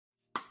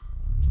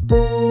Today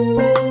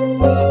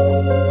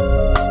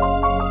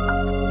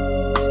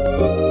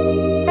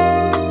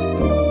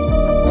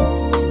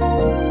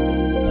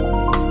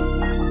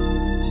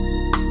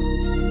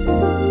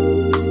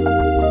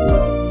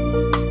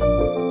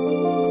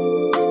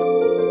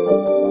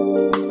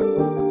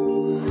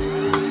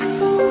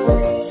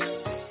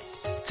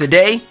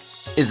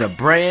is a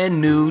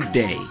brand new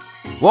day.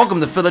 Welcome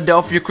to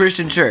Philadelphia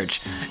Christian Church,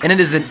 and it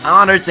is an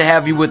honor to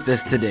have you with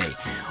us today.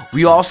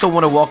 We also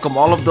want to welcome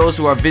all of those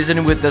who are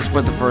visiting with us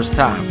for the first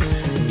time.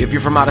 If you're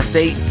from out of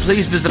state,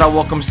 please visit our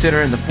Welcome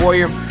Center in the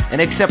foyer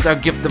and accept our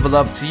gift of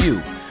love to you.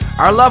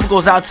 Our love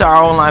goes out to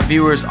our online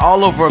viewers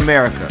all over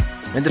America,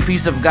 and the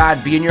peace of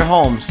God be in your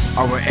homes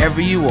or wherever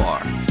you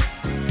are.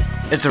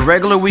 It's a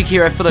regular week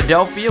here at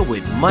Philadelphia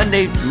with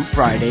Monday through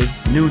Friday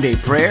noonday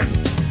prayer.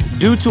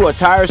 Due to a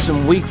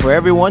tiresome week for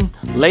everyone,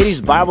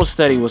 Ladies Bible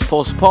Study was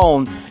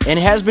postponed and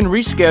has been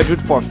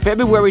rescheduled for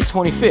February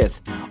 25th.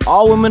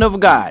 All women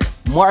of God,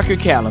 mark your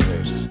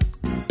calendars.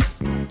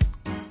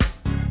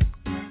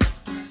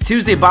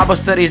 Tuesday Bible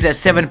Study is at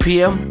 7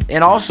 p.m.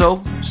 and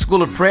also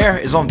School of Prayer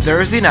is on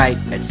Thursday night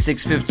at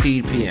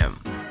 6:15 p.m.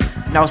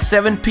 Now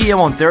 7 p.m.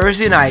 on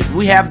Thursday night,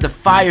 we have the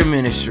Fire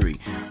Ministry,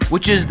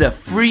 which is the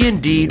Free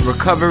Indeed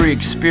Recovery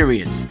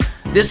Experience.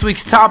 This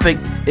week's topic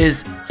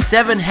is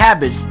 7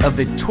 Habits of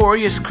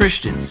Victorious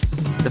Christians.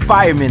 The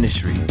Fire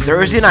Ministry,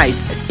 Thursday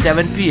nights at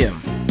 7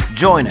 p.m.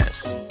 Join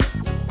us.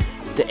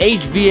 The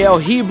HVL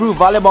Hebrew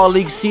Volleyball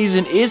League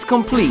season is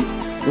complete.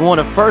 We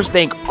want to first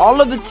thank all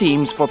of the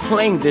teams for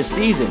playing this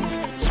season.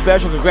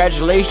 Special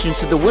congratulations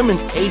to the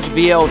women's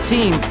HVL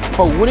team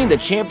for winning the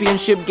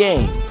championship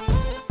game.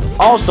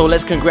 Also,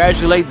 let's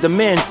congratulate the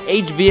men's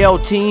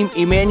HVL team,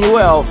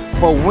 Emmanuel,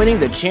 for winning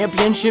the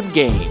championship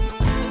game.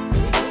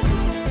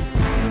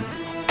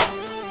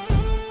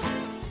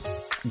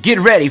 Get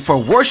ready for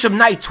Worship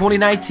Night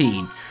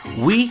 2019.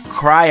 We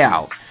cry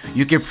out.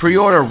 You can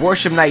pre-order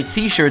Worship Night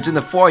t-shirts in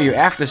the foyer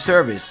after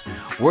service.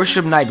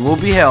 Worship Night will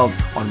be held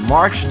on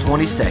March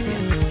 22nd.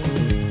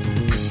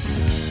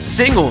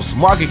 Singles,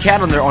 mark your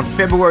calendar on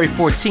February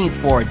 14th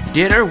for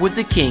Dinner with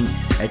the King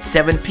at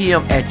 7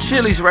 p.m. at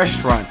Chili's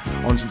Restaurant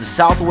on the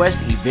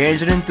Southwest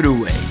Evangeline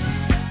Thruway.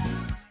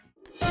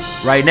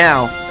 Right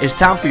now, it's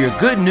time for your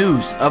good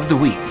news of the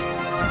week.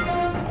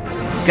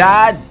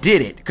 God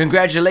did it.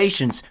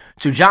 Congratulations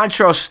to John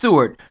Charles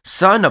Stewart,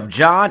 son of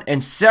John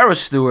and Sarah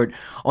Stewart,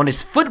 on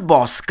his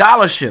football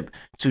scholarship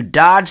to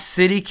Dodge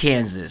City,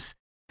 Kansas.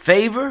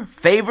 Favor,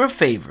 favor,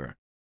 favor.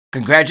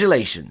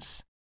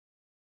 Congratulations.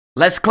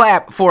 Let's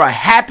clap for a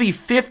happy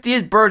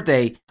 50th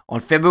birthday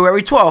on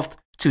February 12th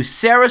to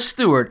Sarah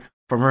Stewart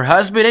from her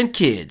husband and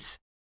kids.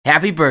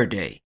 Happy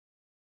birthday.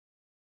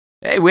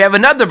 Hey, we have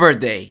another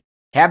birthday.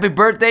 Happy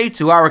birthday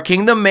to our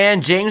Kingdom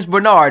man James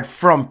Bernard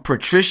from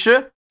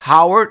Patricia,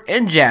 Howard,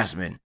 and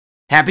Jasmine.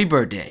 Happy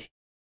birthday.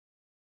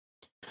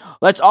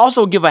 Let's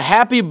also give a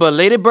happy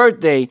belated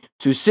birthday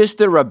to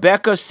Sister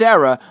Rebecca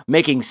Sarah,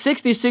 making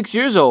 66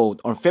 years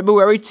old on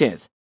February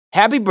 10th.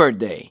 Happy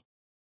birthday.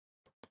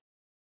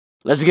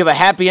 Let's give a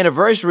happy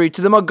anniversary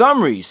to the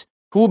Montgomerys,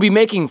 who will be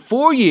making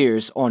 4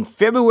 years on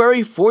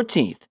February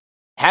 14th.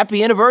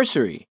 Happy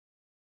anniversary.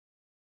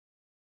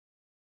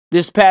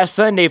 This past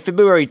Sunday,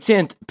 February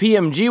 10th,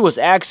 PMG was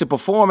asked to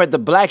perform at the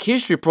Black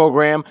History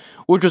program,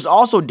 which was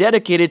also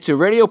dedicated to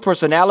radio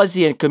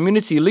personality and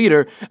community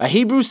leader, a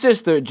Hebrew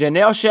sister,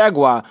 Janelle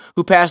Shagwa,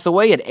 who passed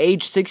away at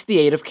age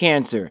 68 of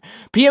cancer.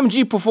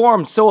 PMG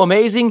performed so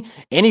amazing.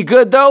 Any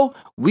good, though?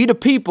 We the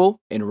people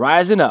and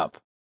rising up.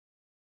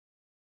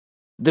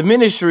 The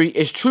ministry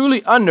is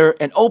truly under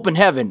an open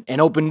heaven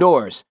and open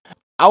doors.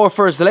 Our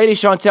First Lady,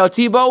 Chantel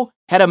Thibault,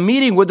 had a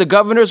meeting with the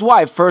governor's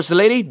wife, First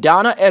Lady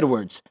Donna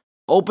Edwards.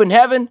 Open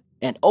heaven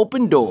and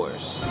open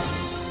doors.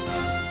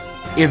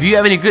 If you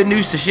have any good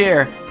news to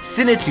share,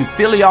 send it to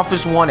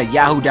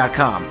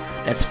phillyoffice1@yahoo.com.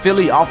 That's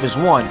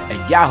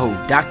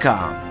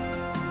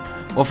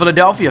phillyoffice1@yahoo.com. Well,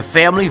 Philadelphia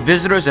family,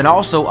 visitors, and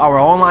also our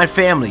online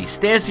family,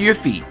 stand to your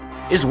feet.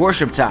 It's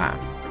worship time.